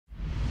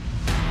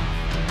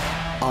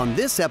on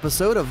this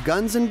episode of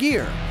Guns and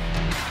Gear.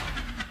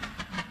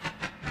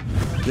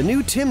 The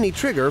new Timney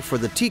trigger for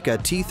the TIKKA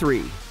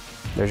T3.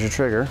 There's your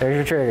trigger. There's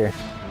your trigger.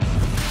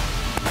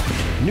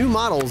 New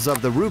models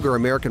of the Ruger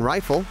American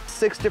rifle.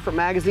 6 different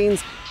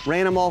magazines,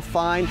 ran them all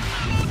fine.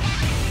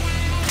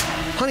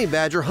 Honey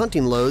Badger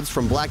hunting loads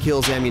from Black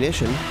Hills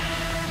Ammunition.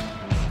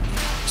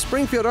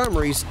 Springfield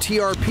Armory's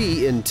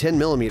TRP in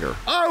 10mm.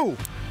 Oh,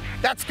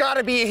 that's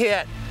gotta be a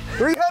hit.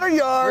 300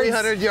 yards.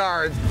 300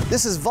 yards.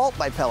 This is Vault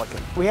by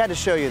Pelican. We had to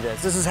show you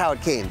this. This is how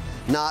it came,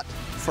 not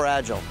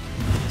fragile.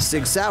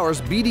 Sig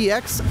Sauer's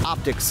BDX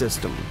optic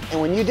system.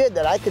 And when you did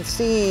that, I could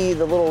see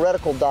the little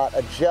reticle dot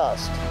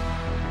adjust.